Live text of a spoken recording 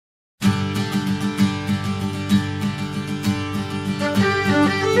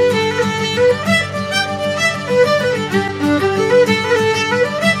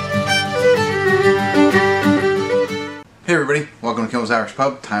Hey everybody, welcome to Kimmel's Irish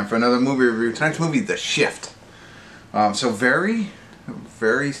Pub. Time for another movie review. Tonight's movie, The Shift. So very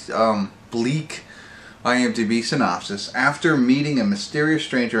bleak IMDb synopsis. After meeting a mysterious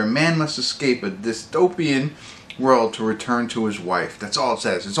stranger, a man must escape a dystopian world to return to his wife. That's all it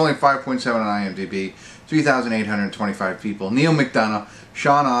says. It's only 5.7 on IMDb. 3,825 people. Neal, McDonough,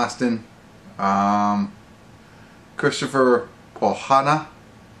 Sean Astin, Kristoffer, Polaha.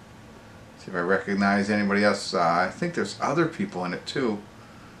 See if I recognize anybody else. I think there's other people in it too,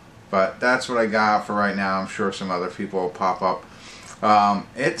 but that's what I got for right now. I'm sure some other people will pop up.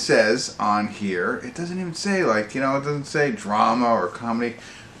 It says on here, it doesn't even say, like, it doesn't say drama or comedy.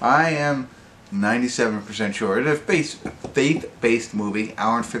 I am 97% sure it is a faith-based movie,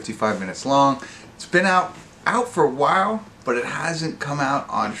 hour and 55 minutes long. It's been out for a while, but it hasn't come out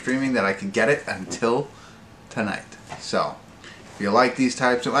on streaming that I could get it until tonight. So if you like these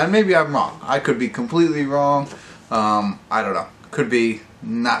types of, and maybe I'm wrong, I could be completely wrong, I don't know, could be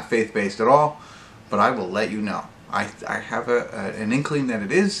not faith-based at all, but I will let you know. I have an inkling that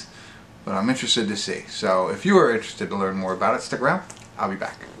it is, but I'm interested to see. So if you are interested to learn more about it, stick around. I'll be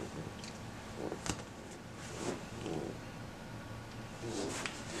back.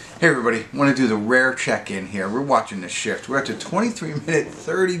 Hey everybody, want to do the rare check-in here. We're watching The Shift. We're at the 23-minute,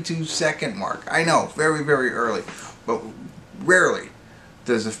 32-second mark. I know, very, very early, but rarely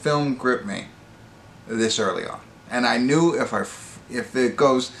does a film grip me this early on. And I knew if it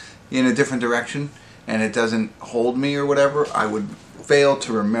goes in a different direction and it doesn't hold me or whatever, I would fail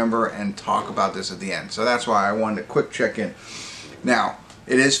to remember and talk about this at the end. So that's why I wanted a quick check-in. Now,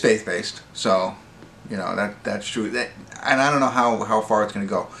 it is faith-based, so that's true. And I don't know how far it's going to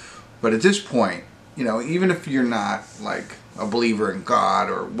go. But at this point, even if you're not like a believer in God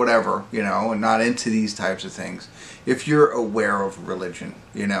or whatever, and not into these types of things, if you're aware of religion,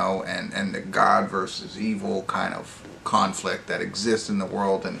 and the God versus evil kind of conflict that exists in the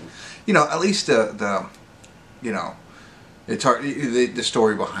world, and at least the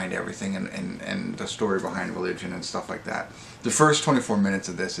story behind everything, and the story behind religion and stuff like that. The first 24 minutes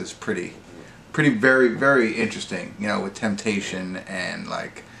of this is pretty very, very interesting, with temptation and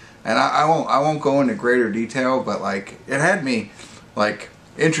and I won't go into greater detail, but it had me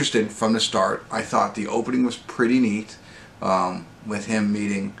interested from the start. I thought the opening was pretty neat, with him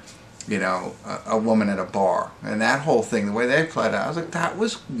meeting a woman at a bar, and that whole thing, the way they played out, I was like, that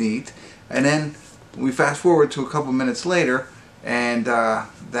was neat. And then we fast forward to a couple minutes later, and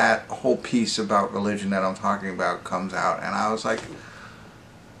that whole piece about religion that I'm talking about comes out, and I was like,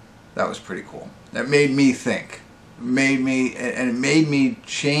 that was pretty cool. That made me think. It made me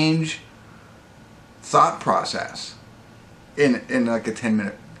change thought process in like a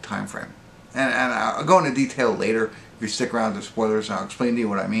 10-minute time frame. And I'll go into detail later. If you stick around to spoilers, I'll explain to you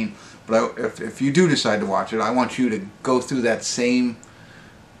what I mean. But if you do decide to watch it, I want you to go through that same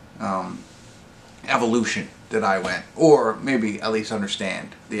evolution that I went, or maybe at least understand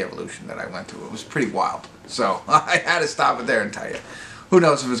the evolution that I went through. It was pretty wild. So I had to stop it there and tell you. Who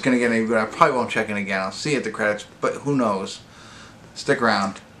knows if it's going to get any good. I probably won't check in again. I'll see at the credits, but who knows. Stick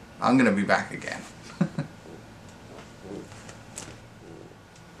around. I'm going to be back again.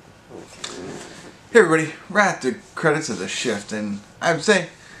 Hey everybody, we're at the credits of The Shift, and I would say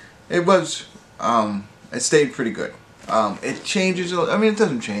it was, it stayed pretty good. It changes, I mean, it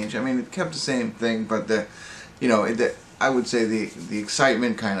doesn't change. I mean, it kept the same thing, but I would say the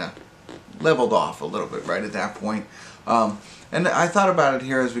excitement kind of leveled off a little bit right at that point. And I thought about it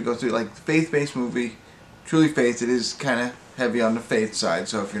here as we go through, faith-based movie, truly faith. It is kind of heavy on the faith side,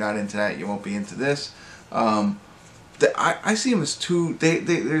 so if you're not into that, you won't be into this. I see them as two.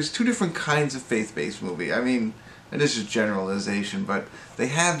 There's two different kinds of faith-based movie. I mean, and this is generalization, but they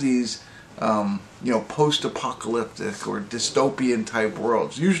have these, post-apocalyptic or dystopian type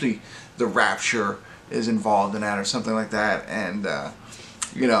worlds. Usually, the rapture is involved in that or something like that, and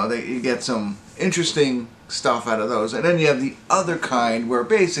you get some interesting stuff out of those. And then you have the other kind where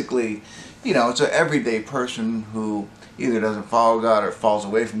basically, it's an everyday person who either doesn't follow God or falls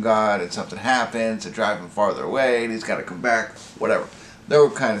away from God, and something happens to drive him farther away, and he's got to come back, whatever.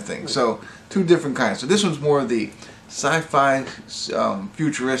 That kind of thing. So, two different kinds. So this one's more of the sci-fi,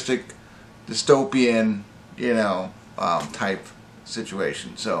 futuristic, dystopian, type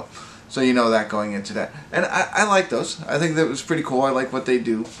situation. So that going into that. And I like those. I think that was pretty cool. I like what they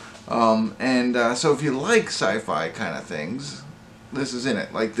do. So if you like sci-fi kind of things, this is in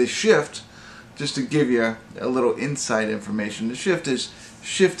it. Like The Shift, just to give you a little inside information, The Shift is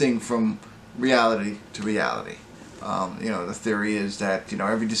shifting from reality to reality. The theory is that,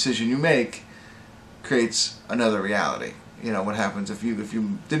 every decision you make creates another reality. you know, what happens if you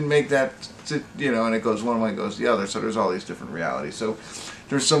didn't make that, you know, and it goes one way, it goes the other. So there's all these different realities. So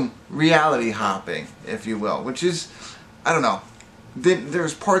there's some reality hopping, if you will, which is, I don't know.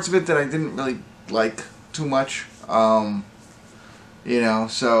 There's parts of it that I didn't really like too much, you know.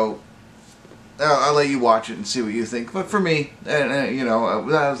 So I'll let you watch it and see what you think. But for me, you know,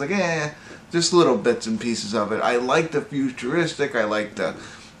 I was like, just little bits and pieces of it. I like the futuristic. I like the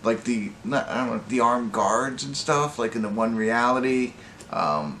I don't know, the armed guards and stuff, like in the one reality.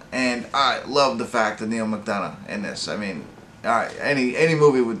 And I love the fact that Neal McDonough in this. I mean, any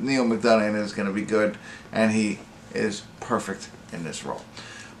movie with Neal McDonough in it is going to be good, and he is perfect in this role.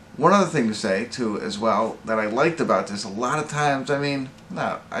 One other thing to say too, as well, that I liked about this, a lot of times, I mean,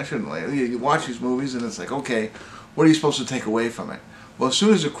 no, I shouldn't. You watch these movies and it's like, okay, what are you supposed to take away from it? Well, as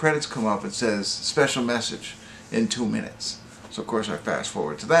soon as the credits come up, it says special message in 2 minutes. So of course I fast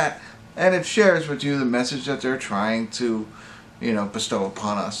forward to that, and it shares with you the message that they're trying to, you know, bestow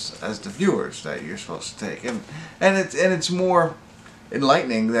upon us as the viewers that you're supposed to take, and it's more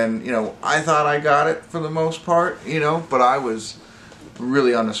enlightening than, you know, I thought I got it for the most part, you know, but I was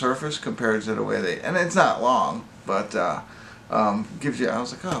really on the surface compared to the way they, and it's not long, but gives you, I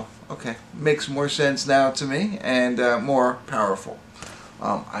was like, oh, okay, makes more sense now to me, and more powerful.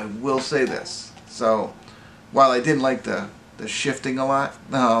 I will say this, so while I didn't like the shifting a lot,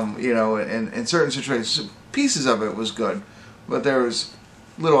 you know, in certain situations, pieces of it was good, but there was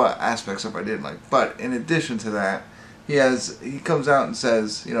little aspects of it I didn't like. But in addition to that, he comes out and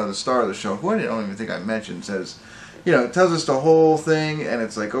says, you know, the star of the show, who I don't even think I mentioned, says, you know, tells us the whole thing, and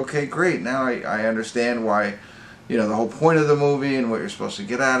it's like, okay, great, now I understand why, you know, the whole point of the movie and what you're supposed to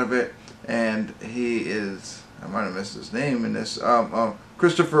get out of it. And he is, I might have missed his name in this,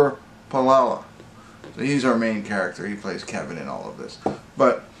 Kristoffer Polaha. So he's our main character. He plays Kevin in all of this.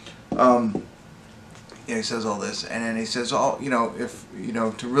 But yeah, he says all this, and then he says, all, you know, if, you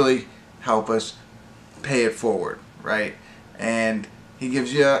know, to really help us, pay it forward, right? And he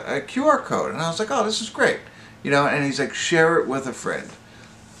gives you a QR code, and I was like, oh, this is great, you know. And he's like, share it with a friend,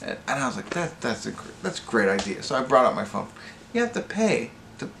 and I was like, that's a great idea. So I brought out my phone. You have to pay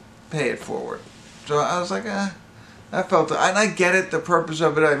it forward. So I was like, I felt it, and I get it, the purpose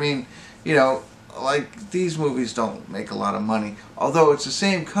of it. I mean, you know, like, these movies don't make a lot of money, although it's the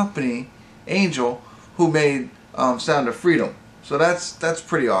same company, Angel, who made Sound of Freedom. So that's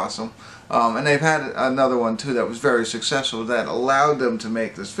pretty awesome. And they've had another one too that was very successful that allowed them to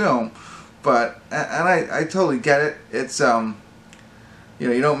make this film. But, and I totally get it. It's, you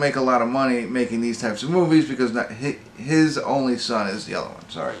know, you don't make a lot of money making these types of movies because his only son is the other one,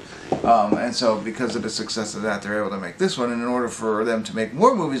 sorry. And so because of the success of that, they're able to make this one. And in order for them to make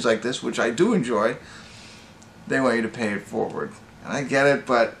more movies like this, which I do enjoy, they want you to pay it forward. And I get it,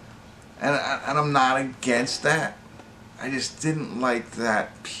 but, and I'm not against that. I just didn't like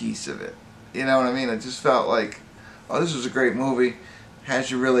that piece of it. You know what I mean? I just felt like, oh, this was a great movie.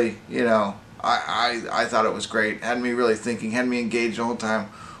 Had you really, you know, I thought it was great. Had me really thinking, had me engaged the whole time.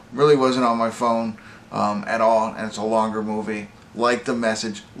 Really wasn't on my phone at all, and it's a longer movie. Liked the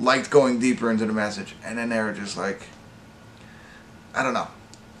message, liked going deeper into the message, and then they were just like, I don't know.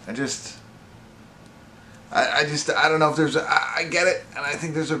 I don't know if there's I get it, and I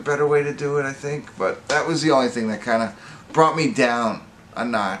think there's a better way to do it, I think, but that was the only thing that kind of brought me down a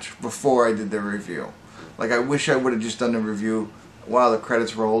notch before I did the review. Like, I wish I would have just done the review while the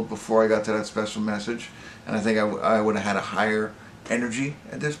credits rolled before I got to that special message, and I think I would have had a higher energy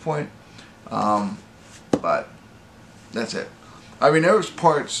at this point, but that's it. I mean, there was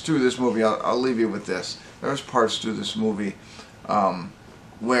parts through this movie, I'll leave you with this, there was parts through this movie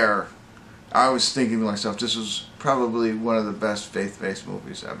where I was thinking to myself, this was probably one of the best faith-based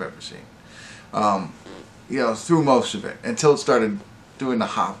movies I've ever seen. You know, through most of it, until it started doing the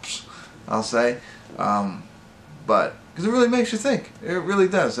hops, I'll say. But, because it really makes you think. It really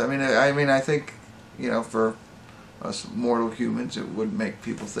does. I mean, I think, you know, for us mortal humans, it would make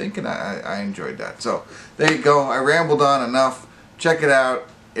people think, and I enjoyed that. So, there you go. I rambled on enough. Check it out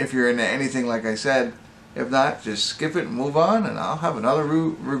if you're into anything like I said. If not, just skip it and move on, and I'll have another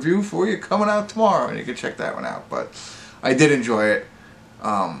review for you coming out tomorrow, and you can check that one out. But I did enjoy it.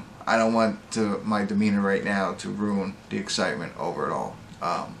 I don't want my demeanor right now to ruin the excitement over it all.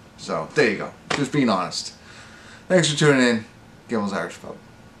 So there you go. Just being honest. Thanks for tuning in. Kimmel Irish Pub.